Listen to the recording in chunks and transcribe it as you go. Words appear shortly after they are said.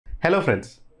Hello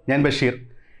friends, ഞാൻ Basheer.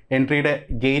 എൻട്രിയുടെ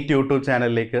gate YouTube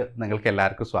ചാനലിലേക്ക് നിങ്ങൾക്ക്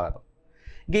എല്ലാവർക്കും സ്വാഗതം.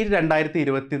 ഗേറ്റ്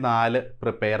 2024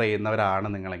 പ്രിപ്പയർ ചെയ്യുന്നവരാണ്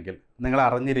നിങ്ങളെങ്കിൽ നിങ്ങൾ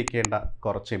അറിഞ്ഞിരിക്കേണ്ട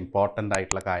കുറച്ച് ഇമ്പോർട്ടൻ്റ്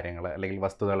ആയിട്ടുള്ള കാര്യങ്ങൾ അല്ലെങ്കിൽ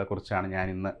വസ്തുതകളെക്കുറിച്ചാണ് ഞാൻ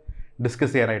ഇന്ന്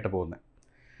ഡിസ്കസ് ചെയ്യാനായിട്ട് പോകുന്നത്.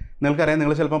 നിങ്ങൾക്കറിയാം,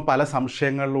 നിങ്ങൾ ചിലപ്പം പല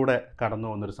സംശയങ്ങളിലൂടെ കടന്നു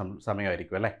പോകുന്നൊരു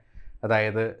സമയമായിരിക്കും അല്ലേ.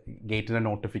 അതായത് ഗേറ്റിൻ്റെ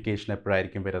നോട്ടിഫിക്കേഷൻ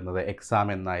എപ്പോഴായിരിക്കും വരുന്നത്,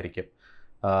 എക്സാം എന്നായിരിക്കും,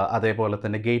 അതേപോലെ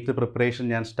തന്നെ ഗേറ്റ് പ്രിപ്പറേഷൻ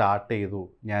ഞാൻ സ്റ്റാർട്ട് ചെയ്തു,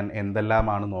 ഞാൻ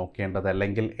എന്തെല്ലാമാണ് നോക്കേണ്ടത്,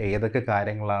 അല്ലെങ്കിൽ ഏതൊക്കെ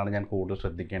കാര്യങ്ങളാണ് ഞാൻ കൂടുതൽ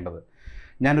ശ്രദ്ധിക്കേണ്ടത്,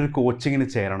 ഞാനൊരു കോച്ചിങ്ങിന്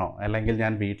ചേരണോ, അല്ലെങ്കിൽ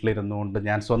ഞാൻ വീട്ടിലിരുന്നുകൊണ്ട്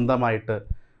ഞാൻ സ്വന്തമായിട്ട്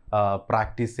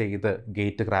പ്രാക്ടീസ് ചെയ്ത്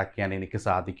ഗേറ്റ് ക്രാക്ക് ചെയ്യാൻ എനിക്ക്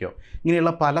സാധിക്കുമോ,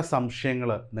 ഇങ്ങനെയുള്ള പല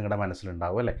സംശയങ്ങൾ നിങ്ങളുടെ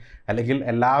മനസ്സിലുണ്ടാവും അല്ലേ. അല്ലെങ്കിൽ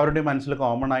എല്ലാവരുടെയും മനസ്സിൽ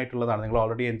കോമൺ ആയിട്ടുള്ളതാണ്. നിങ്ങൾ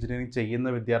ഓൾറെഡി എഞ്ചിനീയറിംഗ് ചെയ്യുന്ന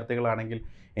വിദ്യാർത്ഥികളാണെങ്കിൽ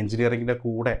എഞ്ചിനീയറിങ്ങിൻ്റെ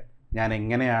കൂടെ ഞാൻ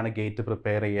എങ്ങനെയാണ് ഗേറ്റ്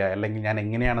പ്രിപ്പയർ ചെയ്യുക, അല്ലെങ്കിൽ ഞാൻ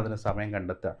എങ്ങനെയാണ് അതിന് സമയം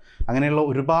കണ്ടെത്തുക, അങ്ങനെയുള്ള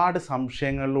ഒരുപാട്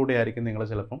സംശയങ്ങളിലൂടെ ആയിരിക്കും നിങ്ങൾ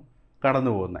ചിലപ്പം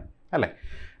കടന്നു പോകുന്നത് അല്ലേ.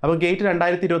 അപ്പോൾ ഗേറ്റ്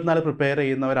 2024 പ്രിപ്പയർ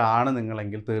ചെയ്യുന്നവരാണ്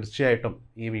നിങ്ങളെങ്കിൽ തീർച്ചയായിട്ടും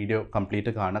ഈ വീഡിയോ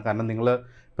കംപ്ലീറ്റ് കാണുക. കാരണം നിങ്ങൾ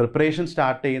പ്രിപ്പറേഷൻ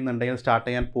സ്റ്റാർട്ട് ചെയ്യുന്നുണ്ടെങ്കിൽ, സ്റ്റാർട്ട്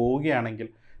ചെയ്യാൻ പോവുകയാണെങ്കിൽ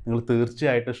നിങ്ങൾ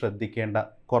തീർച്ചയായിട്ടും ശ്രദ്ധിക്കേണ്ട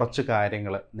കുറച്ച്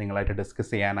കാര്യങ്ങൾ നിങ്ങളായിട്ട്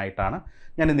ഡിസ്കസ് ചെയ്യാനായിട്ടാണ്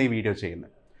ഞാൻ ഇന്ന് ഈ വീഡിയോ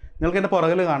ചെയ്യുന്നത്. നിങ്ങൾക്ക് എൻ്റെ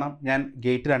പുറകിൽ കാണാം, ഞാൻ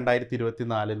ഗേറ്റ്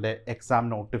 2024 എക്സാം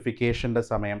നോട്ടിഫിക്കേഷൻ്റെ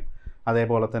സമയം,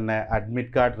 അതേപോലെ തന്നെ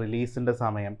അഡ്മിറ്റ് കാർഡ് റിലീസിൻ്റെ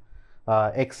സമയം,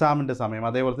 എക്സാമിൻ്റെ സമയം,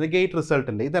 അതേപോലെ തന്നെ ഗേറ്റ്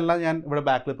റിസൾട്ടിൻ്റെ, ഇതെല്ലാം ഞാൻ ഇവിടെ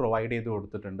ബാക്കിൽ പ്രൊവൈഡ് ചെയ്ത്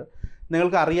കൊടുത്തിട്ടുണ്ട്.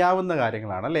 നിങ്ങൾക്ക് അറിയാവുന്ന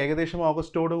കാര്യങ്ങളാണ് അല്ലേ. ഏകദേശം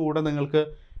ഓഗസ്റ്റോട് കൂടെ നിങ്ങൾക്ക്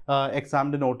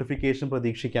എക്സാമിൻ്റെ നോട്ടിഫിക്കേഷൻ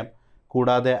പ്രതീക്ഷിക്കാം.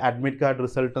 കൂടാതെ അഡ്മിറ്റ്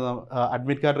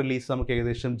കാർഡ് റിലീസ് നമുക്ക്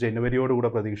ഏകദേശം ജനുവരിയോടുകൂടെ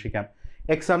പ്രതീക്ഷിക്കാം.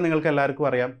 എക്സാം നിങ്ങൾക്ക് എല്ലാവർക്കും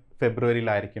അറിയാം,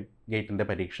 ഫെബ്രുവരിയിലായിരിക്കും ഗേറ്റിൻ്റെ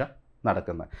പരീക്ഷ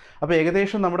നടക്കുന്നത്. അപ്പോൾ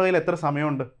ഏകദേശം നമ്മുടെ കയ്യിൽ എത്ര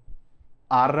സമയമുണ്ട്?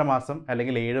 6.5 മാസം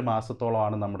അല്ലെങ്കിൽ 7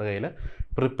 മാസത്തോളമാണ് നമ്മുടെ കയ്യിൽ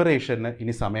പ്രിപ്പറേഷന്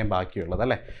ഇനി സമയം ബാക്കിയുള്ളത്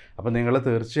അല്ലേ. അപ്പോൾ നിങ്ങൾ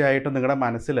തീർച്ചയായിട്ടും നിങ്ങളുടെ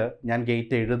മനസ്സിൽ ഞാൻ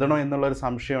ഗേറ്റ് എഴുതണോ എന്നുള്ളൊരു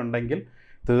സംശയം ഉണ്ടെങ്കിൽ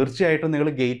തീർച്ചയായിട്ടും നിങ്ങൾ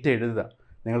ഗേറ്റ് എഴുതുക.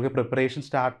 നിങ്ങൾക്ക് പ്രിപ്പറേഷൻ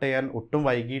സ്റ്റാർട്ട് ചെയ്യാൻ ഒട്ടും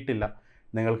വൈകിയിട്ടില്ല.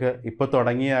 നിങ്ങൾക്ക് ഇപ്പോൾ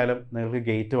തുടങ്ങിയാലും നിങ്ങൾക്ക്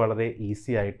ഗേറ്റ് വളരെ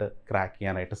ഈസി ആയിട്ട് ക്രാക്ക്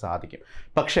ചെയ്യാനായിട്ട് സാധിക്കും.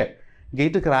 പക്ഷേ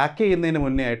ഗേറ്റ് ക്രാക്ക് ചെയ്യുന്നതിന്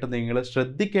മുന്നേ ആയിട്ട് നിങ്ങൾ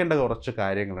ശ്രദ്ധിക്കേണ്ട കുറച്ച്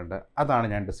കാര്യങ്ങളുണ്ട്. അതാണ്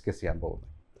ഞാൻ ഡിസ്കസ് ചെയ്യാൻ പോകുന്നത്.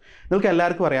 നിങ്ങൾക്ക്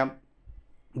എല്ലാവർക്കും അറിയാം,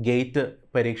 ഗേറ്റ്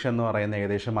പരീക്ഷ എന്ന് പറയുന്നത്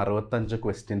ഏകദേശം 65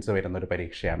 ക്വസ്റ്റ്യൻസ് വരുന്നൊരു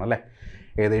പരീക്ഷയാണ് അല്ലേ.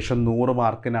 ഏകദേശം 100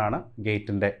 മാർക്കിനാണ്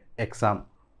ഗേറ്റിൻ്റെ എക്സാം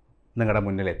നിങ്ങളുടെ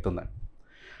മുന്നിൽ എത്തുന്നത്.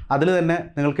 അതിൽ തന്നെ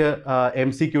നിങ്ങൾക്ക്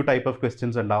MCQ ടൈപ്പ് ഓഫ്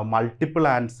ക്വസ്റ്റ്യൻസ് ഉണ്ടാവും, മൾട്ടിപ്പിൾ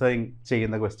ആൻസറിങ്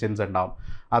ചെയ്യുന്ന ക്വസ്റ്റ്യൻസ് ഉണ്ടാവും,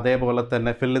 അതേപോലെ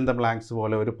തന്നെ ഫിൽ ഇൻ ദ ബ്ലാങ്ക്സ്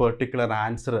പോലെ ഒരു പെർട്ടിക്കുലർ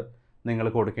ആൻസർ നിങ്ങൾ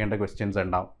കൊടുക്കേണ്ട ക്വസ്റ്റ്യൻസ്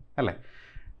ഉണ്ടാവും അല്ലേ.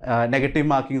 നെഗറ്റീവ്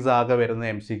മാർക്കിങ്സ് ആകെ വരുന്ന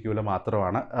MCQയിൽ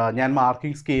മാത്രമാണ്. ഞാൻ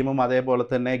മാർക്കിംഗ് സ്കീമും അതേപോലെ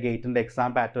തന്നെ ഗേറ്റിൻ്റെ എക്സാം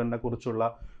പാറ്റേണിനെ കുറിച്ചുള്ള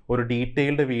ഒരു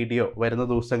ഡീറ്റെയിൽഡ് വീഡിയോ വരുന്ന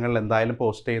ദിവസങ്ങളിൽ എന്തായാലും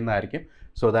പോസ്റ്റ് ചെയ്യുന്നതായിരിക്കും.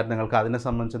 സോ ദാറ്റ് നിങ്ങൾക്ക് അതിനെ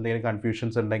സംബന്ധിച്ച് എന്തെങ്കിലും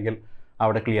കൺഫ്യൂഷൻസ് ഉണ്ടെങ്കിൽ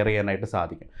അവിടെ ക്ലിയർ ചെയ്യാനായിട്ട്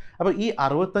സാധിക്കും. അപ്പോൾ ഈ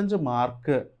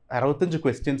 65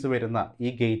 ക്വസ്റ്റ്യൻസ് വരുന്ന ഈ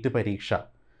ഗേറ്റ് പരീക്ഷ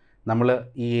നമ്മൾ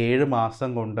ഈ 7 മാസം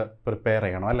കൊണ്ട് പ്രിപ്പയർ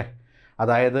ചെയ്യണം അല്ലേ.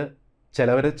 അതായത്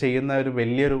ചിലവർ ചെയ്യുന്ന ഒരു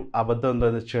വലിയൊരു അബദ്ധം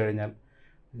എന്താണെന്ന് വെച്ച് കഴിഞ്ഞാൽ,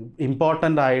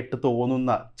 ഇമ്പോർട്ടൻ്റ് ആയിട്ട്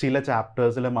തോന്നുന്ന ചില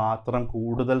ചാപ്റ്റേഴ്സിൽ മാത്രം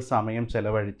കൂടുതൽ സമയം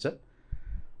ചിലവഴിച്ച്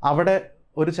അവിടെ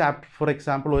ഒരു ചാപ്റ്റർ, ഫോർ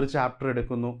എക്സാമ്പിൾ ഒരു ചാപ്റ്റർ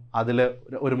എടുക്കുന്നു, അതിൽ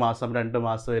 1 മാസം 2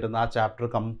 മാസം ഇരുന്ന് ആ ചാപ്റ്റർ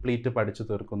കംപ്ലീറ്റ് പഠിച്ചു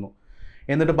തീർക്കുന്നു,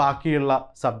 എന്നിട്ട് ബാക്കിയുള്ള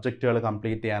സബ്ജക്റ്റുകൾ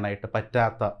കംപ്ലീറ്റ് ചെയ്യാനായിട്ട്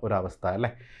പറ്റാത്ത ഒരവസ്ഥ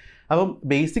അല്ലേ. അപ്പം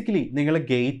ബേസിക്കലി നിങ്ങൾ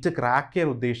ഗേറ്റ് ക്രാക്ക്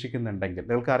ചെയ്യാൻ ഉദ്ദേശിക്കുന്നുണ്ടെങ്കിൽ,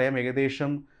 നിങ്ങൾക്കറിയാം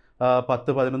ഏകദേശം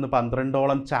 10, 11,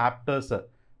 12ഓളം ചാപ്റ്റേഴ്സ്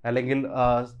അല്ലെങ്കിൽ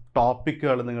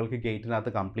ടോപ്പിക്കുകൾ നിങ്ങൾക്ക്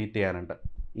ഗേറ്റിനകത്ത് കംപ്ലീറ്റ് ചെയ്യാനുണ്ട്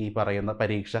ഈ പറയുന്ന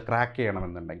പരീക്ഷ ക്രാക്ക്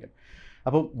ചെയ്യണമെന്നുണ്ടെങ്കിൽ.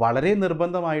 അപ്പം വളരെ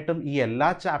നിർബന്ധമായിട്ടും ഈ എല്ലാ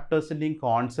ചാപ്റ്റേഴ്സിൻ്റെയും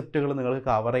കോൺസെപ്റ്റുകൾ നിങ്ങൾക്ക്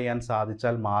കവർ ചെയ്യാൻ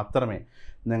സാധിച്ചാൽ മാത്രമേ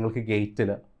നിങ്ങൾക്ക് ഗേറ്റിൽ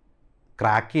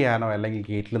ക്രാക്ക് ചെയ്യാനോ അല്ലെങ്കിൽ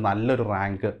ഗേറ്റിൽ നല്ലൊരു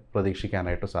റാങ്ക്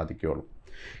പ്രതീക്ഷിക്കാനായിട്ട് സാധിക്കുകയുള്ളൂ.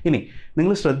 ഇനി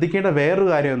നിങ്ങൾ ശ്രദ്ധിക്കേണ്ട വേറൊരു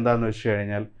കാര്യം എന്താണെന്ന് വെച്ച്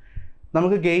കഴിഞ്ഞാൽ,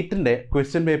 നമുക്ക് ഗേറ്റിൻ്റെ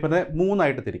ക്വസ്റ്റ്യൻ പേപ്പറിനെ 3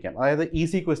 ആയിട്ട് തിരിക്കാം. അതായത്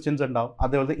ഈസി ക്വസ്റ്റ്യൻസ് ഉണ്ടാവും,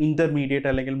 അതേപോലെ ഇൻ്റർമീഡിയറ്റ്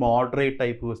അല്ലെങ്കിൽ മോഡറേറ്റ്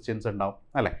ടൈപ്പ് ക്വസ്റ്റ്യൻസ് ഉണ്ടാവും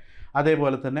അല്ലേ.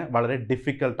 അതേപോലെ തന്നെ വളരെ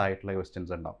ഡിഫിക്കൽട്ടായിട്ടുള്ള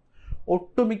ക്വസ്റ്റ്യൻസ് ഉണ്ടാവും.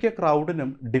 ഒട്ടുമിക്ക ക്രൗഡിനും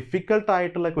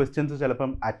ഡിഫിക്കൽട്ടായിട്ടുള്ള ക്വസ്റ്റ്യൻസ്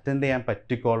ചിലപ്പം അറ്റൻഡ് ചെയ്യാൻ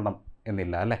പറ്റിക്കൊള്ളണം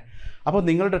എന്നില്ല അല്ലേ. അപ്പോൾ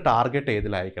നിങ്ങളുടെ ടാർഗറ്റ്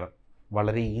ഏതിലായിരിക്കണം?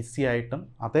 വളരെ ഈസി ആയിട്ടും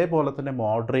അതേപോലെ തന്നെ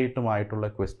മോഡറേറ്റുമായിട്ടുള്ള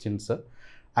ക്വസ്റ്റ്യൻസ്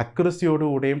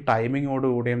അക്യുറസിയോടുകൂടിയും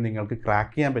ടൈമിങ്ങോടുകൂടിയും നിങ്ങൾക്ക്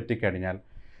ക്രാക്ക് ചെയ്യാൻ പറ്റിക്കഴിഞ്ഞാൽ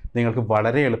നിങ്ങൾക്ക്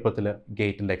വളരെ എളുപ്പത്തിൽ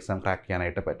ഗേറ്റിൻ്റെ എക്സാം ക്രാക്ക്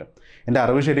ചെയ്യാനായിട്ട് പറ്റും. എൻ്റെ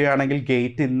അറിവ് ശരിയാണെങ്കിൽ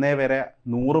ഗേറ്റ് ഇന്നേ വരെ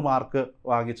 100 മാർക്ക്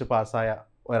വാങ്ങിച്ച് പാസ്സായ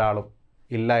ഒരാളും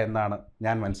ഇല്ല എന്നാണ്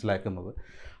ഞാൻ മനസ്സിലാക്കുന്നത്.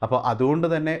 അപ്പോൾ അതുകൊണ്ട്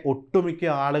തന്നെ ഒട്ടുമിക്ക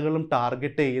ആളുകളും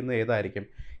ടാർഗറ്റ് ചെയ്യുന്ന ഏതായിരിക്കും?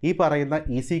 ഈ പറയുന്ന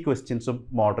ഈസി ക്വസ്റ്റ്യൻസും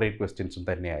മോഡറേറ്റ് ക്വസ്റ്റ്യൻസും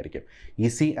തന്നെയായിരിക്കും.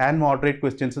 ഈസി ആൻഡ് മോഡറേറ്റ്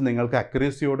ക്വസ്റ്റ്യൻസ് നിങ്ങൾക്ക്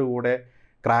അക്യുറസിയോടുകൂടെ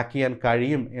ക്രാക്ക് ചെയ്യാൻ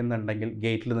കഴിയും എന്നുണ്ടെങ്കിൽ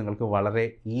ഗേറ്റിൽ നിങ്ങൾക്ക് വളരെ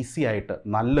ഈസി ആയിട്ട്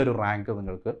നല്ലൊരു റാങ്ക്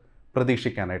നിങ്ങൾക്ക്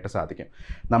പ്രതീക്ഷിക്കാനായിട്ട് സാധിക്കും.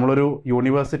 നമ്മളൊരു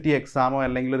യൂണിവേഴ്സിറ്റി എക്സാമോ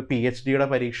അല്ലെങ്കിൽ ഒരു PhDയുടെ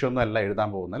പരീക്ഷയൊന്നും അല്ല എഴുതാൻ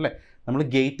പോകുന്നത് അല്ലേ. നമ്മൾ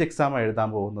ഗേറ്റ് എക്സാം എഴുതാൻ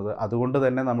പോകുന്നത്. അതുകൊണ്ട്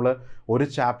തന്നെ നമ്മൾ ഒരു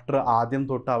ചാപ്റ്റർ ആദ്യം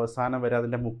തൊട്ട് അവസാനം വരെ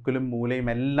അതിൻ്റെ മുക്കിലും മൂലയും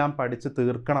എല്ലാം പഠിച്ച്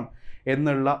തീർക്കണം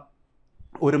എന്നുള്ള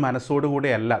ഒരു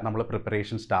മനസ്സോടുകൂടിയല്ല നമ്മൾ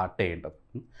പ്രിപ്പറേഷൻ സ്റ്റാർട്ട് ചെയ്യേണ്ടത്.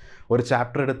 ഒരു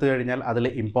ചാപ്റ്റർ എടുത്തു കഴിഞ്ഞാൽ അതിൽ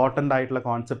ഇമ്പോർട്ടൻ്റ് ആയിട്ടുള്ള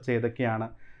കോൺസെപ്റ്റ്സ് ഏതൊക്കെയാണ്,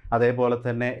 അതേപോലെ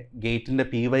തന്നെ ഗേറ്റിൻ്റെ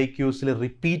PYQസിൽ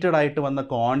റിപ്പീറ്റഡ് ആയിട്ട് വന്ന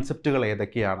കോൺസെപ്റ്റുകൾ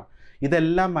ഏതൊക്കെയാണ്,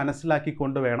 ഇതെല്ലാം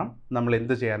മനസ്സിലാക്കിക്കൊണ്ട് വേണം നമ്മൾ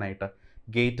എന്ത് ചെയ്യാനായിട്ട്,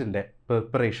 ഗേറ്റിൻ്റെ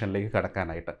പ്രിപ്പറേഷനിലേക്ക്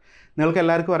കടക്കാനായിട്ട്. നിങ്ങൾക്ക്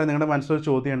എല്ലാവർക്കും അറിയാം, നിങ്ങളുടെ മനസ്സിലൊരു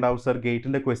ചോദ്യം ഉണ്ടാവും, സർ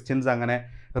ഗേറ്റിൻ്റെ ക്വസ്റ്റ്യൻസ് അങ്ങനെ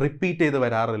റിപ്പീറ്റ് ചെയ്ത്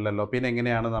വരാറില്ലല്ലോ, പിന്നെ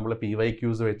എങ്ങനെയാണ് നമ്മൾ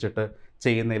PYQs വെച്ചിട്ട്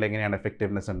ചെയ്യുന്നതിൽ എങ്ങനെയാണ്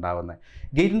എഫക്റ്റീവ്നെസ് ഉണ്ടാവുന്നത്?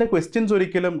 ഗേറ്റിൻ്റെ ക്വസ്റ്റ്യൻസ്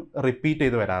ഒരിക്കലും റിപ്പീറ്റ്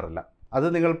ചെയ്ത് വരാറില്ല, അത്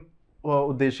നിങ്ങൾ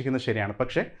ഉദ്ദേശിക്കുന്നത് ശരിയാണ്.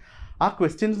 പക്ഷേ ആ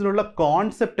ക്വസ്റ്റ്യൻസിലുള്ള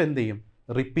കോൺസെപ്റ്റ് എന്ത് ചെയ്യും,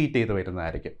 റിപ്പീറ്റ് ചെയ്ത്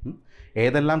വരുന്നതായിരിക്കും.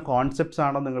 ഏതെല്ലാം കോൺസെപ്റ്റ്സ്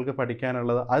ആണോ നിങ്ങൾക്ക്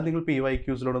പഠിക്കാനുള്ളത് അത് നിങ്ങൾ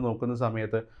PYQസിലൂടെ നോക്കുന്ന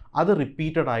സമയത്ത് അത്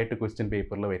റിപ്പീറ്റഡ് ആയിട്ട് ക്വസ്റ്റ്യൻ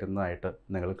പേപ്പറിൽ വരുന്നതായിട്ട്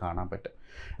നിങ്ങൾ കാണാൻ പറ്റും.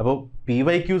 അപ്പോൾ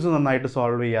PYQs നന്നായിട്ട്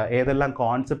സോൾവ് ചെയ്യുക, ഏതെല്ലാം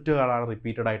കോൺസെപ്റ്റുകളാണ്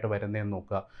റിപ്പീറ്റഡ് ആയിട്ട് വരുന്നതെന്ന്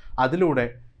നോക്കുക. അതിലൂടെ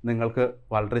നിങ്ങൾക്ക്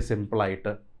വളരെ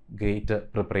സിമ്പിളായിട്ട് ഗേറ്റ്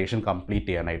പ്രിപ്പറേഷൻ കംപ്ലീറ്റ്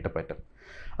ചെയ്യാനായിട്ട് പറ്റും.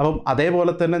 അപ്പം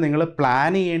അതേപോലെ തന്നെ നിങ്ങൾ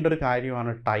പ്ലാൻ ചെയ്യേണ്ട ഒരു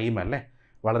കാര്യമാണ് ടൈം അല്ലേ.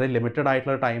 വളരെ ലിമിറ്റഡ്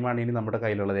ആയിട്ടുള്ള ടൈമാണ് ഇനി നമ്മുടെ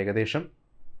കയ്യിലുള്ളത്. ഏകദേശം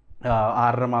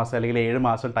 6.5 മാസം അല്ലെങ്കിൽ 7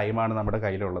 മാസം ടൈമാണ് നമ്മുടെ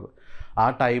കയ്യിലുള്ളത്. ആ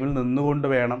ടൈമിൽ നിന്നുകൊണ്ട്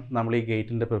വേണം നമ്മൾ ഈ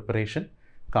ഗേറ്റിൻ്റെ പ്രിപ്പറേഷൻ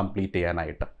കംപ്ലീറ്റ്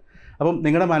ചെയ്യാനായിട്ട്. അപ്പം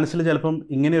നിങ്ങളുടെ മനസ്സിൽ ചിലപ്പം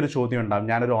ഇങ്ങനെ ഒരു ചോദ്യം ഉണ്ടാകും,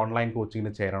 ഞാനൊരു ഓൺലൈൻ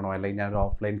കോച്ചിങ്ങിന് ചേരണോ അല്ലെങ്കിൽ ഞാനൊരു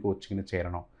ഓഫ്ലൈൻ കോച്ചിങ്ങിന്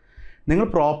ചേരണോ? നിങ്ങൾ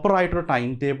പ്രോപ്പറായിട്ടൊരു ടൈം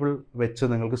ടേബിൾ വെച്ച്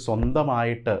നിങ്ങൾക്ക്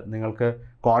സ്വന്തമായിട്ട് നിങ്ങൾക്ക്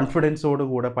കോൺഫിഡൻസോട്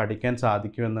കൂടെ പഠിക്കാൻ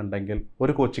സാധിക്കുമെന്നുണ്ടെങ്കിൽ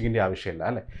ഒരു കോച്ചിങ്ങിൻ്റെ ആവശ്യമില്ല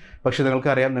അല്ലേ. പക്ഷേ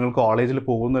നിങ്ങൾക്കറിയാം, നിങ്ങൾ കോളേജിൽ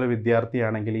പോകുന്നൊരു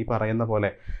വിദ്യാർത്ഥിയാണെങ്കിൽ ഈ പറയുന്ന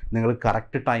പോലെ നിങ്ങൾ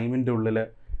കറക്റ്റ് ടൈമിൻ്റെ ഉള്ളിൽ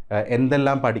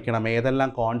എന്തെല്ലാം പഠിക്കണം, ഏതെല്ലാം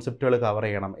കോൺസെപ്റ്റുകൾ കവർ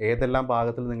ചെയ്യണം, ഏതെല്ലാം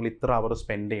ഭാഗത്തിൽ നിങ്ങൾ ഇത്ര അവർ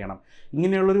സ്പെൻഡ് ചെയ്യണം,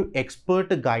 ഇങ്ങനെയുള്ളൊരു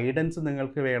എക്സ്പേർട്ട് ഗൈഡൻസ്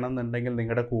നിങ്ങൾക്ക് വേണമെന്നുണ്ടെങ്കിൽ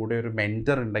നിങ്ങളുടെ കൂടെ ഒരു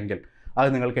മെൻറ്റർ ഉണ്ടെങ്കിൽ അത്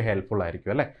നിങ്ങൾക്ക് ഹെൽപ്ഫുൾ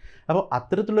ആയിരിക്കും അല്ലേ. അപ്പോൾ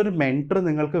അത്തരത്തിലുള്ളൊരു മെൻറ്റർ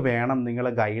നിങ്ങൾക്ക് വേണം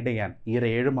നിങ്ങളെ ഗൈഡ് ചെയ്യാൻ. ഈ ഒരു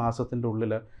 7 മാസത്തിൻ്റെ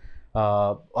ഉള്ളിൽ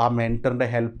ആ മെൻറ്ററിൻ്റെ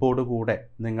ഹെൽപ്പോട് കൂടെ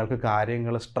നിങ്ങൾക്ക്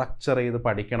കാര്യങ്ങൾ സ്ട്രക്ചർ ചെയ്ത്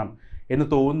പഠിക്കണം എന്ന്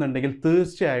തോന്നുന്നുണ്ടെങ്കിൽ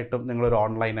തീർച്ചയായിട്ടും നിങ്ങളൊരു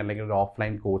ഓൺലൈൻ അല്ലെങ്കിൽ ഒരു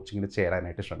ഓഫ്ലൈൻ കോച്ചിങ്ങിന്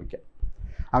ചേരാനായിട്ട് ശ്രമിക്കുക.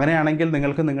 അങ്ങനെയാണെങ്കിൽ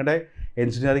നിങ്ങൾക്ക് നിങ്ങളുടെ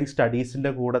എൻജിനീയറിംഗ് സ്റ്റഡീസിൻ്റെ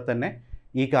കൂടെ തന്നെ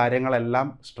ഈ കാര്യങ്ങളെല്ലാം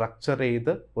സ്ട്രക്ചർ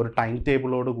ചെയ്ത് ഒരു ടൈം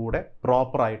ടേബിളോട് കൂടെ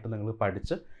പ്രോപ്പറായിട്ട് നിങ്ങൾ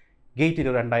പഠിച്ച് ഗേറ്റ്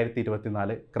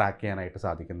 2024 ക്രാക്ക് ചെയ്യാനായിട്ട്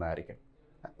സാധിക്കുന്നതായിരിക്കും.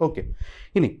 ഓക്കെ,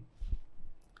 ഇനി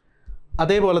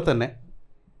അതേപോലെ തന്നെ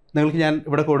നിങ്ങൾക്ക് ഞാൻ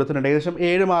ഇവിടെ കൊടുത്തിട്ടുണ്ട്, ഏകദേശം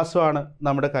 7 മാസമാണ്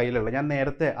നമ്മുടെ കയ്യിലുള്ളത്. ഞാൻ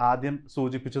നേരത്തെ ആദ്യം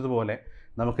സൂചിപ്പിച്ചതുപോലെ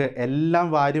നമുക്ക് എല്ലാം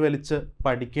വാരി വലിച്ച്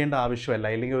പഠിക്കേണ്ട ആവശ്യമല്ല.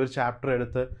 അല്ലെങ്കിൽ ഒരു ചാപ്റ്റർ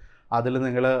എടുത്ത് അതിൽ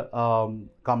നിങ്ങൾ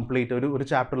കംപ്ലീറ്റ് ഒരു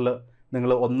ചാപ്റ്ററിൽ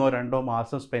നിങ്ങൾ 1-2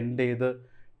 മാസം സ്പെൻഡ് ചെയ്ത്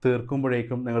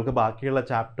തീർക്കുമ്പോഴേക്കും നിങ്ങൾക്ക് ബാക്കിയുള്ള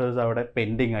ചാപ്റ്റേഴ്സ് അവിടെ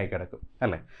പെൻഡിങ് ആയി കിടക്കും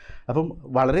അല്ലേ. അപ്പം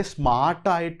വളരെ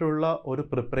സ്മാർട്ടായിട്ടുള്ള ഒരു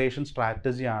പ്രിപ്പറേഷൻ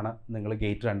സ്ട്രാറ്റജിയാണ് നിങ്ങൾ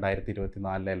ഗേറ്റ്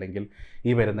 2024 അല്ലെങ്കിൽ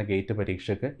ഈ വരുന്ന ഗേറ്റ്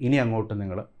പരീക്ഷയ്ക്ക് ഇനി അങ്ങോട്ട്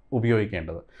നിങ്ങൾ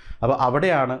ഉപയോഗിക്കേണ്ടത്. അപ്പോൾ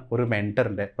അവിടെയാണ് ഒരു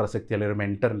മെൻറ്ററിൻ്റെ പ്രസക്തി അല്ലെങ്കിൽ ഒരു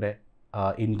മെൻറ്ററിൻ്റെ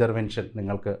ഇൻ്റർവെൻഷൻ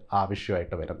നിങ്ങൾക്ക്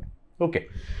ആവശ്യമായിട്ട് വരുന്നത്. ഓക്കെ,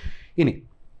 ഇനി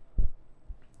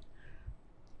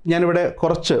ഞാനിവിടെ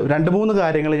കുറച്ച് 2-3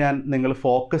 കാര്യങ്ങൾ നിങ്ങൾ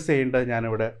ഫോക്കസ് ചെയ്യേണ്ടത്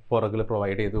ഞാനിവിടെ പുറകിൽ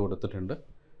പ്രൊവൈഡ് ചെയ്ത് കൊടുത്തിട്ടുണ്ട്.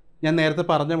 ഞാൻ നേരത്തെ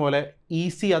പറഞ്ഞ പോലെ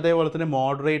ഈസി അതേപോലെ തന്നെ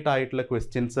മോഡറേറ്റ് ആയിട്ടുള്ള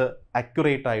ക്വസ്റ്റ്യൻസ്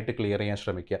അക്യുറേറ്റ് ആയിട്ട് ക്ലിയർ ചെയ്യാൻ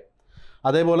ശ്രമിക്കുക.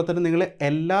 അതേപോലെ തന്നെ നിങ്ങൾ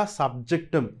എല്ലാ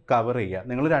സബ്ജക്റ്റും കവർ ചെയ്യുക.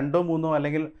 നിങ്ങൾ 2-3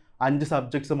 അല്ലെങ്കിൽ 5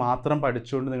 സബ്ജക്ട്സ് മാത്രം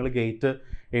പഠിച്ചുകൊണ്ട് നിങ്ങൾ ഗേറ്റ്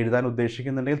എഴുതാൻ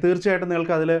ഉദ്ദേശിക്കുന്നുണ്ടെങ്കിൽ തീർച്ചയായിട്ടും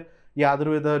നിങ്ങൾക്ക് അതിൽ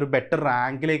യാതൊരുവിധ ഒരു ബെറ്റർ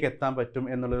റാങ്കിലേക്ക് എത്താൻ പറ്റും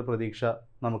എന്നുള്ളൊരു പ്രതീക്ഷ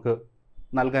നമുക്ക്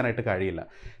നൽകാനായിട്ട് കഴിയില്ല.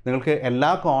 നിങ്ങൾക്ക് എല്ലാ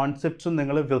കോൺസെപ്റ്റ്സും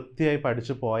നിങ്ങൾ വൃത്തിയായി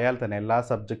പഠിച്ചു പോയാൽ തന്നെ എല്ലാ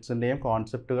സബ്ജക്ട്സിൻ്റെയും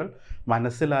കോൺസെപ്റ്റുകൾ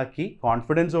മനസ്സിലാക്കി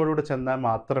കോൺഫിഡൻസോടുകൂടി ചെന്നാൽ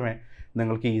മാത്രമേ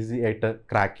നിങ്ങൾക്ക് ഈസി ആയിട്ട്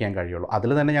ക്രാക്ക് ചെയ്യാൻ കഴിയുള്ളൂ.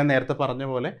 അതിൽ തന്നെ ഞാൻ നേരത്തെ പറഞ്ഞ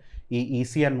പോലെ ഈ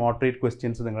ഈസി ആൻഡ് മോഡറേറ്റ്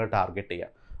ക്വസ്റ്റ്യൻസ് നിങ്ങൾ ടാർഗറ്റ്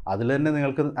ചെയ്യുക. അതിൽ തന്നെ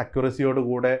നിങ്ങൾക്ക്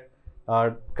അക്യുറസിയോടുകൂടെ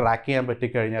ക്രാക്ക് ചെയ്യാൻ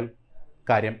പറ്റിക്കഴിഞ്ഞാൽ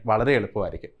കാര്യം വളരെ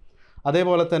എളുപ്പമായിരിക്കും.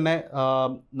 അതേപോലെ തന്നെ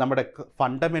നമ്മുടെ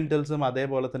ഫണ്ടമെൻറ്റൽസും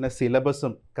അതേപോലെ തന്നെ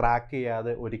സിലബസും ക്രാക്ക്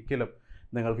ചെയ്യാതെ ഒരിക്കലും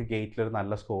നിങ്ങൾക്ക് ഗേറ്റിലൊരു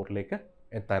നല്ല സ്കോറിലേക്ക്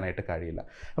എത്താനായിട്ട് കഴിയില്ല.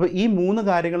 അപ്പോൾ ഈ 3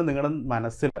 കാര്യങ്ങൾ നിങ്ങളുടെ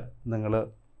മനസ്സിൽ നിങ്ങൾ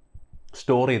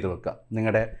സ്റ്റോർ ചെയ്ത് വെക്കുക.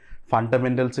 നിങ്ങളുടെ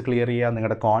ഫണ്ടമെൻറ്റൽസ് ക്ലിയർ ചെയ്യുക,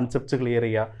 നിങ്ങളുടെ കോൺസെപ്റ്റ്സ് ക്ലിയർ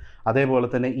ചെയ്യുക, അതേപോലെ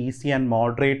തന്നെ ഈസി ആൻഡ്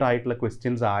മോഡറേറ്റ് ആയിട്ടുള്ള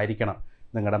ക്വസ്റ്റ്യൻസ് ആയിരിക്കണം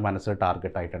നിങ്ങളുടെ മനസ്സിൽ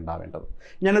ടാർഗറ്റായിട്ട് ഉണ്ടാവേണ്ടത്.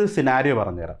 ഞാനൊരു സിനാരിയോ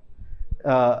പറഞ്ഞുതരാം.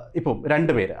 ഇപ്പം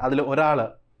 2 പേര്, അതിൽ ഒരാൾ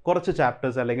കുറച്ച്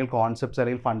ചാപ്റ്റേഴ്സ് അല്ലെങ്കിൽ കോൺസെപ്റ്റ്സ്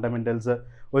അല്ലെങ്കിൽ ഫണ്ടമെൻറ്റൽസ്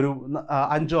ഒരു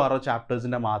 5-6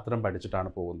 ചാപ്റ്റേഴ്സിൻ്റെ മാത്രം പഠിച്ചിട്ടാണ്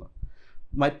പോകുന്നത്.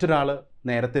 മറ്റൊരാൾ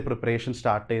നേരത്തെ പ്രിപ്പറേഷൻ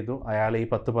സ്റ്റാർട്ട് ചെയ്തു, അയാൾ ഈ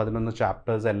 10-11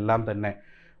 ചാപ്റ്റേഴ്സ് എല്ലാം തന്നെ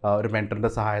ഒരു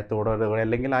മെൻറ്ററിൻ്റെ സഹായത്തോടെ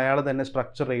അല്ലെങ്കിൽ അയാൾ തന്നെ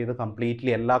സ്ട്രക്ചർ ചെയ്ത്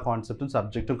കംപ്ലീറ്റ്ലി എല്ലാ കോൺസെപ്റ്റും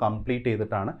സബ്ജക്റ്റും കംപ്ലീറ്റ്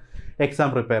ചെയ്തിട്ടാണ് എക്സാം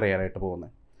പ്രിപ്പയർ ചെയ്യാനായിട്ട്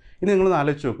പോകുന്നത്. ഇനി നിങ്ങളൊന്ന്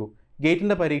ആലോചിച്ച് നോക്കൂ,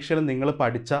 ഗേറ്റിൻ്റെ പരീക്ഷയിൽ നിങ്ങൾ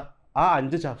പഠിച്ച ആ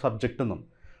 5 സബ്ജക്റ്റിൽ നിന്നും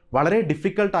വളരെ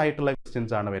ഡിഫിക്കൽട്ടായിട്ടുള്ള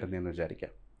ക്വസ്റ്റ്യൻസ് ആണ് വരുന്നതെന്ന് വിചാരിക്കുക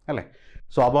അല്ലേ.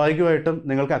 സ്വാഭാവികമായിട്ടും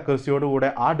നിങ്ങൾക്ക് അക്യുറസിയോടുകൂടെ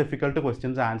ആ ഡിഫിക്കൽട്ട്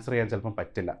ക്വസ്റ്റ്യൻസ് ആൻസർ ചെയ്യാൻ ചിലപ്പം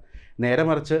പറ്റില്ല. നേരെ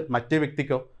മറിച്ച് മറ്റേ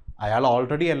വ്യക്തിക്കോ അയാൾ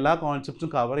ഓൾറെഡി എല്ലാ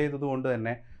കോൺസെപ്റ്റ്സും കവർ ചെയ്തതുകൊണ്ട്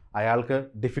തന്നെ അയാൾക്ക്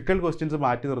ഡിഫിക്കൽട്ട് ക്വസ്റ്റ്യൻസ്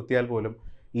മാറ്റി നിർത്തിയാൽ പോലും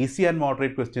ഈസി ആൻഡ്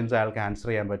മോഡറേറ്റ് ക്വസ്റ്റ്യൻസ് അയാൾക്ക് ആൻസർ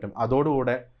ചെയ്യാൻ പറ്റും.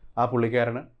 അതോടുകൂടെ ആ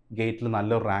പുള്ളിക്കാരന് ഗേറ്റിൽ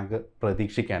നല്ലൊരു റാങ്ക്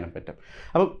പ്രതീക്ഷിക്കാനും പറ്റും.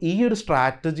 അപ്പം ഈ ഒരു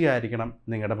സ്ട്രാറ്റജി ആയിരിക്കണം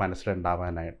നിങ്ങളുടെ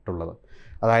മനസ്സിലുണ്ടാവാനായിട്ടുള്ളത്.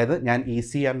 അതായത് ഞാൻ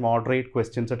easy and moderate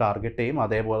questions target ചെയ്യും,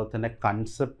 അതേപോലെ തന്നെ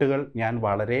കൺസെപ്റ്റുകൾ ഞാൻ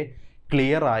വളരെ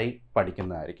ക്ലിയറായി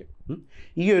പഠിക്കുന്നതായിരിക്കും.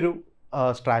 ഈ ഒരു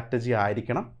സ്ട്രാറ്റജി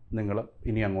ആയിരിക്കണം നിങ്ങൾ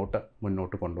ഇനി അങ്ങോട്ട്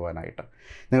മുന്നോട്ട് കൊണ്ടുപോകാനായിട്ട്.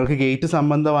 നിങ്ങൾക്ക് ഗേറ്റ്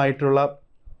സംബന്ധമായിട്ടുള്ള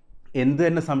എന്ത്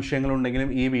തന്നെ സംശയങ്ങളുണ്ടെങ്കിലും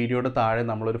ഈ വീഡിയോയുടെ താഴെ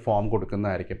നമ്മളൊരു ഫോം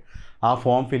കൊടുക്കുന്നതായിരിക്കും. ആ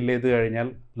ഫോം ഫില്ല് ചെയ്ത് കഴിഞ്ഞാൽ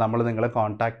നമ്മൾ നിങ്ങളെ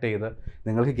കോൺടാക്റ്റ് ചെയ്ത്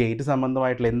നിങ്ങൾക്ക് ഗേറ്റ്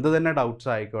സംബന്ധമായിട്ടുള്ള എന്ത് തന്നെ ഡൗട്ട്സ്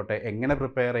ആയിക്കോട്ടെ, എങ്ങനെ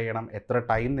പ്രിപ്പയർ ചെയ്യണം, എത്ര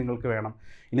ടൈം നിങ്ങൾക്ക് വേണം,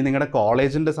 ഇനി നിങ്ങളുടെ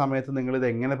കോളേജിൻ്റെ സമയത്ത് നിങ്ങളിത്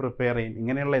എങ്ങനെ പ്രിപ്പയർ ചെയ്യും,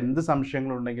 ഇങ്ങനെയുള്ള എന്ത്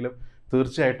സംശയങ്ങളുണ്ടെങ്കിലും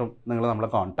തീർച്ചയായിട്ടും നിങ്ങൾ നമ്മളെ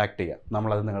കോൺടാക്റ്റ് ചെയ്യുക.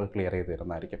 നമ്മളത് നിങ്ങൾ ക്ലിയർ ചെയ്ത്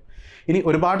തരുന്നതായിരിക്കും. ഇനി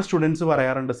ഒരുപാട് സ്റ്റുഡൻസ്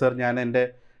പറയാറുണ്ട്, സർ ഞാൻ എൻ്റെ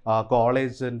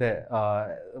കോളേജിൻ്റെ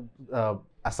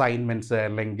അസൈൻമെൻറ്റ്സ്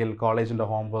അല്ലെങ്കിൽ കോളേജിൻ്റെ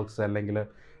ഹോംവർക്ക്സ് അല്ലെങ്കിൽ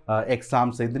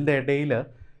എക്സാംസ് ഇതിൻ്റെ ഇടയിൽ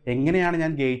എങ്ങനെയാണ്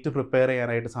ഞാൻ ഗേറ്റ് പ്രിപ്പയർ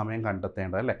ചെയ്യാനായിട്ട് സമയം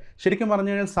കണ്ടെത്തേണ്ടത് അല്ലേ? ശരിക്കും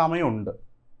പറഞ്ഞു കഴിഞ്ഞാൽ സമയമുണ്ട്.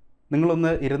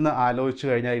 നിങ്ങളൊന്ന് ഇരുന്ന് ആലോചിച്ച്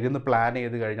കഴിഞ്ഞാൽ, ഇരുന്ന് പ്ലാൻ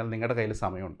ചെയ്ത് കഴിഞ്ഞാൽ നിങ്ങളുടെ കയ്യിൽ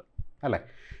സമയമുണ്ട് അല്ലേ?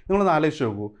 നിങ്ങളൊന്ന് ആലോചിച്ച്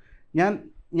നോക്കൂ.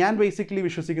 ഞാൻ ബേസിക്കലി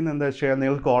വിശ്വസിക്കുന്നത് എന്താ വെച്ചാൽ,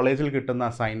 നിങ്ങൾ കോളേജിൽ കിട്ടുന്ന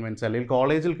അസൈൻമെൻറ്റ്സ് അല്ലെങ്കിൽ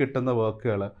കോളേജിൽ കിട്ടുന്ന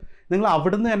വർക്കുകൾ നിങ്ങൾ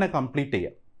അവിടുന്ന് തന്നെ കംപ്ലീറ്റ്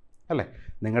ചെയ്യുക അല്ലേ?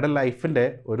 നിങ്ങളുടെ ലൈഫിൻ്റെ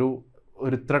ഒരു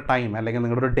ഇത്ര ടൈം അല്ലെങ്കിൽ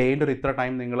നിങ്ങളുടെ ഒരു ഡേയുടെ ഒരു ഇത്ര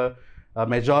ടൈം നിങ്ങൾ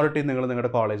മെജോറിറ്റി നിങ്ങൾ നിങ്ങളുടെ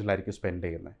കോളേജിലായിരിക്കും സ്പെൻഡ്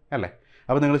ചെയ്യുന്നത് അല്ലേ?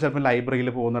 അപ്പോൾ നിങ്ങൾ ചിലപ്പോൾ ലൈബ്രറിയിൽ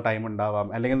പോകുന്ന ടൈം ഉണ്ടാവാം,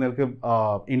 അല്ലെങ്കിൽ നിങ്ങൾക്ക്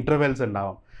ഇൻ്റർവെൽസ്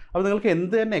ഉണ്ടാവാം. അപ്പോൾ നിങ്ങൾക്ക്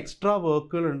എന്ത് തന്നെ എക്സ്ട്രാ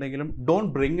വർക്കുകൾ ഉണ്ടെങ്കിലും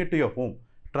don't bring it to your home,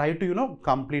 try to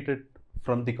complete it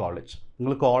from the college.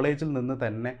 നിങ്ങൾ കോളേജിൽ നിന്ന്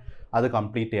തന്നെ അത്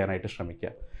കംപ്ലീറ്റ് ചെയ്യാനായിട്ട്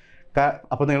ശ്രമിക്കുക.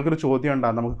 അപ്പോൾ നിങ്ങൾക്കൊരു ചോദ്യം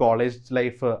ഉണ്ടാകും, നമുക്ക് കോളേജ്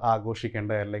ലൈഫ്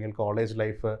ആഘോഷിക്കേണ്ടത് അല്ലെങ്കിൽ കോളേജ്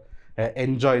ലൈഫ്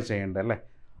എൻജോയ് ചെയ്യേണ്ടത് അല്ലേ?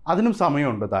 അതിനും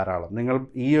സമയമുണ്ട് ധാരാളം. നിങ്ങൾ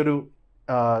ഈ ഒരു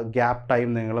ഗ്യാപ്പ് ടൈം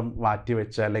നിങ്ങൾ മാറ്റി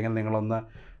വെച്ച് അല്ലെങ്കിൽ നിങ്ങളൊന്ന്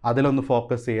അതിലൊന്ന്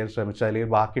ഫോക്കസ് ചെയ്യാൻ ശ്രമിക്കുക,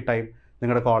 അല്ലെങ്കിൽ ബാക്കി ടൈം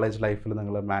നിങ്ങളുടെ കോളേജ് ലൈഫിൽ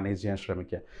നിങ്ങൾ മാനേജ് ചെയ്യാൻ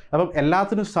ശ്രമിക്കുക. അപ്പം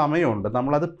എല്ലാത്തിനും സമയമുണ്ട്.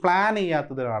 നമ്മളത് പ്ലാൻ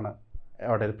ചെയ്യാത്തതിനാണ്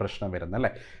അവിടെ ഒരു പ്രശ്നം വരുന്നത്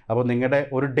അല്ലേ? അപ്പോൾ നിങ്ങളുടെ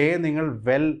ഒരു ഡേ നിങ്ങൾ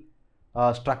വെൽ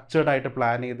സ്ട്രക്ചേർഡായിട്ട്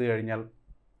പ്ലാൻ ചെയ്ത് കഴിഞ്ഞാൽ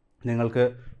നിങ്ങൾക്ക്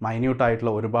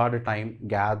മൈന്യൂട്ടായിട്ടുള്ള ഒരുപാട് ടൈം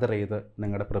ഗ്യാദർ ചെയ്ത്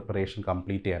നിങ്ങളുടെ പ്രിപ്പറേഷൻ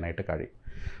കംപ്ലീറ്റ് ചെയ്യാനായിട്ട് കഴിയും.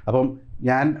 അപ്പം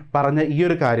ഞാൻ പറഞ്ഞ ഈ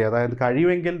ഒരു കാര്യം, അതായത്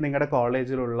കഴിയുമെങ്കിൽ നിങ്ങളുടെ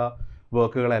കോളേജിലുള്ള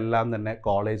വർക്കുകളെല്ലാം തന്നെ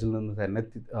കോളേജിൽ നിന്ന് തന്നെ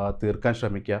തീർക്കാൻ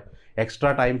ശ്രമിക്കുക. എക്സ്ട്രാ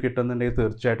ടൈം കിട്ടുന്നുണ്ടെങ്കിൽ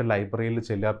തീർച്ചയായിട്ടും ലൈബ്രറിയിൽ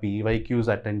ചെല്ലുക, PYQs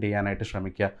അറ്റൻഡ് ചെയ്യാനായിട്ട്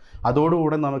ശ്രമിക്കുക.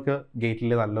 അതോടുകൂടെ നമുക്ക്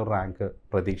ഗേറ്റിൽ നല്ലൊരു റാങ്ക്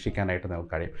പ്രതീക്ഷിക്കാനായിട്ട്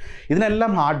നമുക്ക് കഴിയും.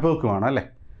 ഇതിനെല്ലാം ഹാർഡ് വർക്ക് വേണം അല്ലേ?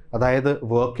 അതായത്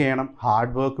വർക്ക് ചെയ്യണം,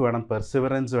 ഹാർഡ് വർക്ക് വേണം,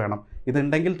 പെർസിവറൻസ് വേണം.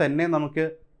 ഇതുണ്ടെങ്കിൽ തന്നെ നമുക്ക്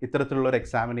ഇത്തരത്തിലുള്ളൊരു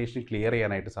എക്സാമിനേഷൻ ക്ലിയർ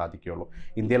ചെയ്യാനായിട്ട് സാധിക്കുകയുള്ളൂ.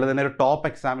 ഇന്ത്യയിലെ തന്നെ ഒരു ടോപ്പ്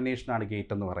എക്സാമിനേഷനാണ്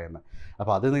ഗേറ്റ് എന്ന് പറയുന്നത്.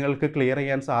 അപ്പോൾ അത് നിങ്ങൾക്ക് ക്ലിയർ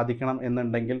ചെയ്യാൻ സാധിക്കണം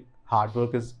എന്നുണ്ടെങ്കിൽ hard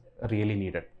work is really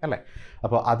needed അല്ലേ?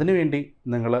 അപ്പോൾ അതിനുവേണ്ടി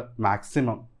നിങ്ങൾ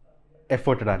മാക്സിമം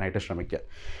എഫേർട്ട് ഇടാനായിട്ട് ശ്രമിക്കുക.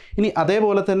 ഇനി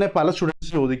അതേപോലെ തന്നെ പല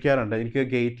സ്റ്റുഡൻസ് ചോദിക്കാറുണ്ട്, എനിക്ക്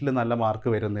ഗേറ്റിൽ നല്ല മാർക്ക്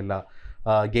വരുന്നില്ല,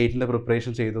 ഗേറ്റിൻ്റെ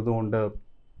പ്രിപ്പറേഷൻ ചെയ്തതുകൊണ്ട്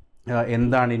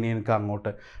എന്താണ് ഇനി എനിക്ക്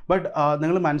അങ്ങോട്ട്. ബട്ട്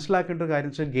നിങ്ങൾ മനസ്സിലാക്കേണ്ട ഒരു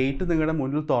കാര്യം വെച്ചാൽ, ഗേറ്റ് നിങ്ങളുടെ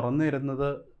മുന്നിൽ തുറന്നു തരുന്നത്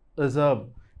is A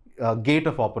gate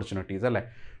of opportunities അല്ലേ?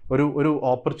 ഒരു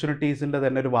ഓപ്പർച്യൂണിറ്റീസിൻ്റെ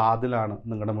തന്നെ ഒരു വാതിലാണ്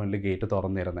നിങ്ങളുടെ മുന്നിൽ ഗേറ്റ്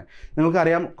തുറന്നു തരുന്നത്.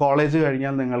 നിങ്ങൾക്കറിയാം, കോളേജ്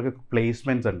കഴിഞ്ഞാൽ നിങ്ങൾക്ക്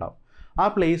പ്ലേസ്മെൻറ്റ്സ് ഉണ്ടാവും. ആ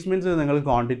പ്ലേസ്മെൻറ്റ്സ് നിങ്ങൾ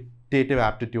ക്വാണ്ടിറ്റേറ്റീവ്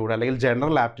ആപ്റ്റിറ്റ്യൂഡ് അല്ലെങ്കിൽ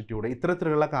ജനറൽ ആപ്റ്റിറ്റ്യൂഡ്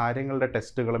ഇത്തരത്തിലുള്ള കാര്യങ്ങളുടെ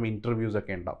ടെസ്റ്റുകളും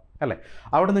ഇൻ്റർവ്യൂസൊക്കെ ഉണ്ടാവും അല്ലേ?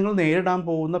 അവിടെ നിങ്ങൾ നേരിടാൻ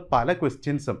പോകുന്ന പല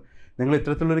ക്വസ്റ്റ്യൻസും നിങ്ങൾ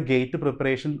ഇത്തരത്തിലുള്ളൊരു ഗേറ്റ്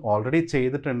പ്രിപ്പറേഷൻ ഓൾറെഡി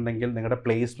ചെയ്തിട്ടുണ്ടെങ്കിൽ നിങ്ങളുടെ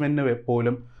പ്ലേസ്മെൻറ്റിന്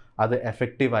പോലും അത്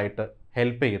എഫക്റ്റീവായിട്ട്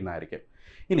ഹെൽപ്പ് ചെയ്യുന്നതായിരിക്കും.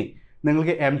 ഇനി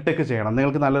നിങ്ങൾക്ക് MTech ചെയ്യണം,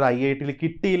 നിങ്ങൾക്ക് നല്ലൊരു IITയിൽ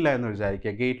കിട്ടിയില്ല എന്ന്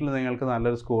വിചാരിക്കുക, ഗേറ്റിൽ നിങ്ങൾക്ക്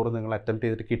നല്ലൊരു സ്കോർ നിങ്ങൾ അറ്റംപ്റ്റ്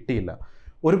ചെയ്തിട്ട് കിട്ടിയില്ല.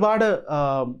 ഒരുപാട്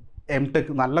MTech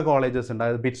നല്ല കോളേജസ് ഉണ്ട്,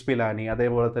 അതായത് ബിറ്റ്സ് പിലാനി,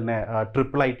 അതേപോലെ തന്നെ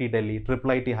IIT ഡൽഹി,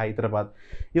 IIT ഹൈദരാബാദ്,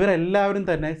 ഇവരെല്ലാവരും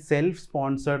തന്നെ സെൽഫ്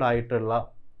സ്പോൺസേർഡ് ആയിട്ടുള്ള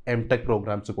MTech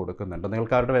പ്രോഗ്രാംസ് കൊടുക്കുന്നുണ്ട്.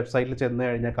 നിങ്ങൾക്ക് അവരുടെ വെബ്സൈറ്റിൽ ചെന്ന്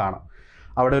കഴിഞ്ഞാൽ കാണാം,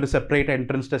 അവിടെ ഒരു സെപ്പറേറ്റ്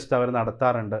എൻട്രൻസ് ടെസ്റ്റ് അവർ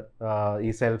നടത്താറുണ്ട്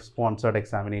ഈ സെൽഫ് സ്പോൺസേർഡ്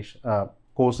എക്സാമിനേഷൻ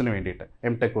കോഴ്സിന് വേണ്ടിയിട്ട്,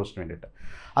 MTech കോഴ്സിന് വേണ്ടിയിട്ട്.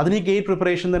 അതിന് ഈ ഗേറ്റ്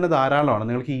പ്രിപ്പറേഷൻ തന്നെ ധാരാളമാണ്.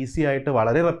 നിങ്ങൾക്ക് ഈസി ആയിട്ട്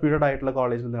വളരെ റെപ്യൂട്ടഡ് ആയിട്ടുള്ള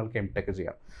കോളേജിൽ നിങ്ങൾക്ക് MTech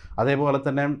ചെയ്യാം. അതേപോലെ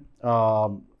തന്നെ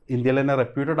ഇന്ത്യയിൽ തന്നെ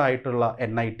റെപ്യൂട്ടഡ് ആയിട്ടുള്ള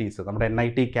NITs, നമ്മുടെ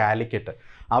NIT കാലിക്കറ്റ്,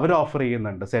 അവർ ഓഫർ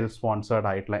ചെയ്യുന്നുണ്ട് സെൽഫ് സ്പോൺസേർഡ്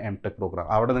ആയിട്ടുള്ള MTech പ്രോഗ്രാം.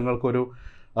 അവിടെ നിങ്ങൾക്കൊരു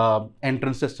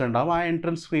എൻട്രൻസ് ടെസ്റ്റ് ഉണ്ടാവും. ആ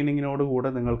എൻട്രൻസ് സ്ക്രീനിങ്ങിനോട്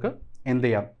കൂടെ നിങ്ങൾക്ക് എന്ത്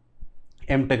ചെയ്യാം,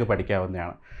 MTech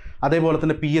പഠിക്കാവുന്നതാണ്. അതേപോലെ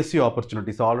തന്നെ PSU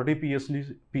ഓപ്പർച്യൂണിറ്റീസ്, ഓൾറെഡി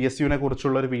PSUവിനെ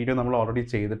കുറിച്ചുള്ളൊരു വീഡിയോ നമ്മൾ ഓൾറെഡി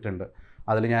ചെയ്തിട്ടുണ്ട്.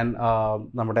 അതിൽ ഞാൻ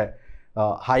നമ്മുടെ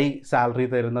ഹൈ സാലറി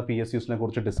തരുന്ന PSUസിനെ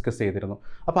കുറിച്ച് ഡിസ്കസ് ചെയ്തിരുന്നു.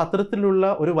 അപ്പോൾ അത്തരത്തിലുള്ള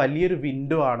ഒരു വലിയൊരു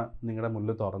വിൻഡോ ആണ് നിങ്ങളുടെ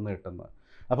മുന്നിൽ തുറന്നു കിട്ടുന്നത്.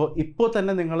 അപ്പോൾ ഇപ്പോൾ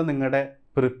തന്നെ നിങ്ങൾ നിങ്ങളുടെ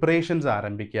പ്രിപ്പറേഷൻസ്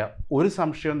ആരംഭിക്കുക. ഒരു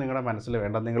സംശയവും നിങ്ങളുടെ മനസ്സിൽ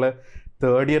വേണ്ട. നിങ്ങൾ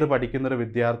 3rd ഇയർ പഠിക്കുന്നൊരു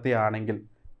വിദ്യാർത്ഥിയാണെങ്കിൽ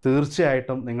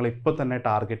തീർച്ചയായിട്ടും നിങ്ങൾ ഇപ്പോൾ തന്നെ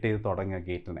ടാർഗറ്റ് ചെയ്ത് തുടങ്ങുക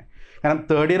ഗേറ്റിനെ. കാരണം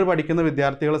തേർഡ് ഇയർ പഠിക്കുന്ന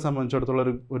വിദ്യാർത്ഥികളെ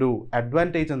സംബന്ധിച്ചിടത്തോളം ഒരു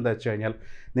അഡ്വാൻറ്റേജ് എന്താ വെച്ച് കഴിഞ്ഞാൽ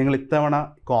നിങ്ങൾ ഇത്തവണ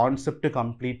കോൺസെപ്റ്റ്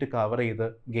കംപ്ലീറ്റ് കവർ ചെയ്ത്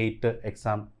ഗേറ്റ്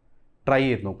എക്സാം ട്രൈ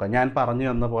ചെയ്ത് നോക്കുക. ഞാൻ പറഞ്ഞു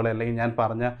തന്ന പോലെ അല്ലെങ്കിൽ ഞാൻ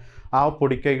പറഞ്ഞ ആ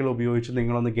പൊടിക്കൈകൾ ഉപയോഗിച്ച്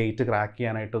നിങ്ങളൊന്ന് ഗേറ്റ് ക്രാക്ക്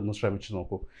ചെയ്യാനായിട്ട് ഒന്ന് ശ്രമിച്ചു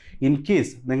നോക്കൂ. ഇൻ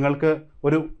കേസ് നിങ്ങൾക്ക്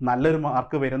ഒരു നല്ലൊരു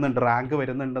മാർക്ക് വരുന്നുണ്ട്, റാങ്ക്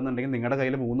വരുന്നുണ്ടെന്നുണ്ടെങ്കിൽ നിങ്ങളുടെ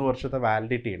കയ്യിൽ 3 വർഷത്തെ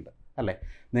വാലിഡിറ്റി ഉണ്ട് അല്ലേ,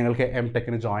 നിങ്ങൾക്ക്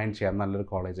എംടെക്കിന് ജോയിൻ ചെയ്യാം നല്ലൊരു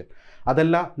കോളേജിൽ.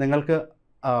 അതല്ല നിങ്ങൾക്ക്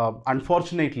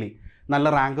അൺഫോർച്ചുനേറ്റ്ലി നല്ല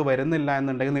റാങ്ക് വരുന്നില്ല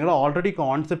എന്നുണ്ടെങ്കിൽ നിങ്ങൾ ഓൾറെഡി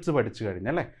കോൺസെപ്റ്റ്സ് പഠിച്ചു കഴിഞ്ഞു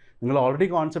അല്ലേ, നിങ്ങൾ ഓൾറെഡി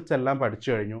കോൺസെപ്റ്റ്സ് എല്ലാം പഠിച്ചു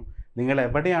കഴിഞ്ഞു. നിങ്ങൾ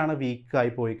എവിടെയാണ്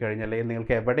വീക്കായി പോയി കഴിഞ്ഞാൽ അല്ലെങ്കിൽ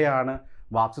നിങ്ങൾക്ക് എവിടെയാണ്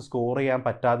മാർക്സ് സ്കോർ ചെയ്യാൻ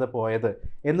പറ്റാതെ പോയത്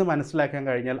എന്ന് മനസ്സിലാക്കാൻ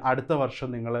കഴിഞ്ഞാൽ അടുത്ത വർഷം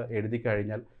നിങ്ങൾ എഴുതി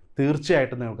കഴിഞ്ഞാൽ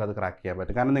തീർച്ചയായിട്ടും നിങ്ങൾക്കത് ക്രാക്ക് ചെയ്യാൻ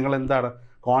പറ്റും. കാരണം നിങ്ങൾ എന്താണ്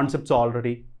കോൺസെപ്റ്റ്സ്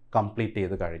ഓൾറെഡി കംപ്ലീറ്റ്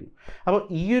ചെയ്ത് കഴിഞ്ഞു. അപ്പോൾ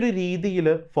ഈ ഒരു രീതിയിൽ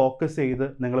ഫോക്കസ് ചെയ്ത്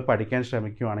നിങ്ങൾ പഠിക്കാൻ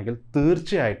ശ്രമിക്കുകയാണെങ്കിൽ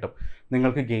തീർച്ചയായിട്ടും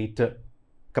നിങ്ങൾക്ക് ഗേറ്റ്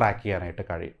ക്രാക്ക് ചെയ്യാനായിട്ട്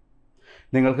കഴിയും.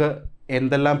 നിങ്ങൾക്ക്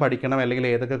എന്തെല്ലാം പഠിക്കണം അല്ലെങ്കിൽ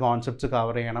ഏതൊക്കെ കോൺസെപ്റ്റ്സ്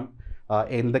കവർ ചെയ്യണം,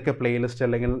 എന്തൊക്കെ പ്ലേലിസ്റ്റ്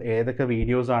അല്ലെങ്കിൽ ഏതൊക്കെ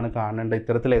വീഡിയോസാണ് കാണേണ്ടത്,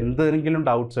 ഇത്തരത്തിൽ എന്തെങ്കിലും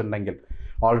ഡൗട്ട്സ് ഉണ്ടെങ്കിൽ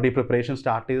ഓൾറെഡി പ്രിപ്പറേഷൻ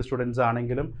സ്റ്റാർട്ട് ചെയ്ത സ്റ്റുഡൻസ്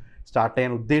ആണെങ്കിലും സ്റ്റാർട്ട്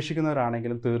ചെയ്യാൻ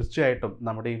ഉദ്ദേശിക്കുന്നവരാണെങ്കിലും തീർച്ചയായിട്ടും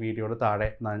നമ്മുടെ ഈ വീഡിയോയുടെ താഴെ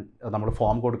നമ്മൾ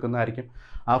ഫോം കൊടുക്കുന്നതായിരിക്കും.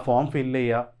 ആ ഫോം ഫില്ല്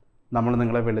ചെയ്യുക, നമ്മൾ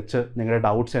നിങ്ങളെ വിളിച്ച് നിങ്ങളുടെ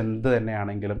ഡൗട്ട്സ് എന്ത്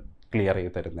തന്നെയാണെങ്കിലും ക്ലിയർ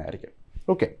ചെയ്ത് തരുന്നതായിരിക്കും.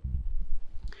 ഓക്കെ,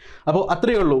 അപ്പോൾ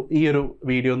അത്രയേ ഉള്ളൂ ഈ ഒരു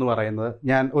വീഡിയോ എന്ന് പറയുന്നത്.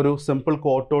 ഞാൻ ഒരു സിമ്പിൾ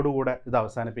കോട്ടോടുകൂടെ ഇത്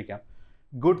അവസാനിപ്പിക്കാം.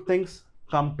 Good things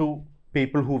come to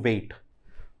people who wait,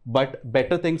 but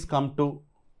better things come to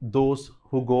those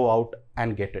who go out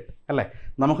and get it അല്ലേ.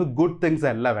 നമുക്ക് ഗുഡ് തിങ്സ്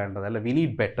അല്ല വേണ്ടത് അല്ലേ, വി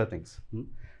നീഡ് ബെറ്റർ തിങ്സ്.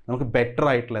 നമുക്ക് ബെറ്റർ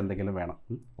ആയിട്ടുള്ള എന്തെങ്കിലും വേണം.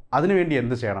 അതിനുവേണ്ടി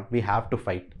എന്ത് ചെയ്യണം? We have to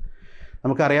fight.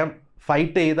 നമുക്കറിയാം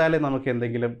ഫൈറ്റ് ചെയ്താലേ നമുക്ക്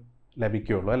എന്തെങ്കിലും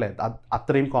ലഭിക്കുകയുള്ളൂ അല്ലേ.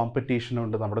 അത്രയും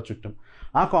കോമ്പറ്റീഷനുണ്ട് നമ്മുടെ ചുറ്റും.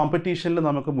 ആ കോമ്പറ്റീഷനിൽ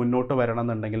നമുക്ക് മുന്നോട്ട് വരണം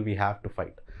എന്നുണ്ടെങ്കിൽ വി ഹാവ് ടു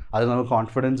ഫൈറ്റ്. അത് നമുക്ക്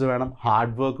കോൺഫിഡൻസ് വേണം,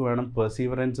 ഹാർഡ് വർക്ക് വേണം,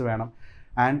 പെർസീവറൻസ് വേണം,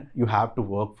 and you have to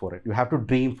work for it, you have to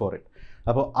dream for it.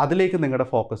 അപ്പോൾ അതിലേക്ക് നിങ്ങളുടെ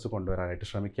ഫോക്കസ് കൊണ്ടുവരാനായിട്ട്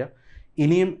ശ്രമിക്കുക.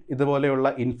 ഇനിയും ഇതുപോലെയുള്ള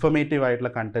ഇൻഫർമേറ്റീവ്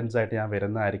ആയിട്ടുള്ള കണ്ടൻറ്റ്സ് ആയിട്ട് ഞാൻ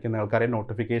വരുന്നതായിരിക്കും. നിങ്ങൾക്കറിയാം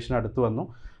നോട്ടിഫിക്കേഷൻ അടുത്ത് വന്നു.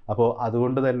 അപ്പോൾ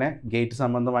അതുകൊണ്ട് തന്നെ ഗേറ്റ്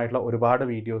സംബന്ധമായിട്ടുള്ള ഒരുപാട്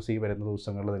വീഡിയോസ് ഈ വരുന്ന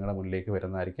ദിവസങ്ങളിൽ നിങ്ങളുടെ മുന്നിലേക്ക്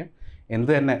വരുന്നതായിരിക്കും.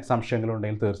 എന്ത് തന്നെ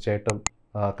സംശയങ്ങളുണ്ടെങ്കിൽ തീർച്ചയായിട്ടും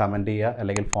കമൻറ്റ് ചെയ്യുക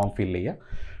അല്ലെങ്കിൽ ഫോം ഫില്ല് ചെയ്യുക.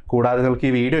 കൂടാതെ നിങ്ങൾക്ക്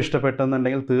ഈ വീഡിയോ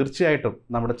ഇഷ്ടപ്പെട്ടെന്നുണ്ടെങ്കിൽ തീർച്ചയായിട്ടും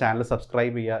നമ്മുടെ ചാനൽ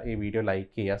സബ്സ്ക്രൈബ് ചെയ്യുക, ഈ വീഡിയോ ലൈക്ക്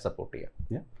ചെയ്യുക, സപ്പോർട്ട്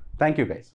ചെയ്യുക. Thank you guys.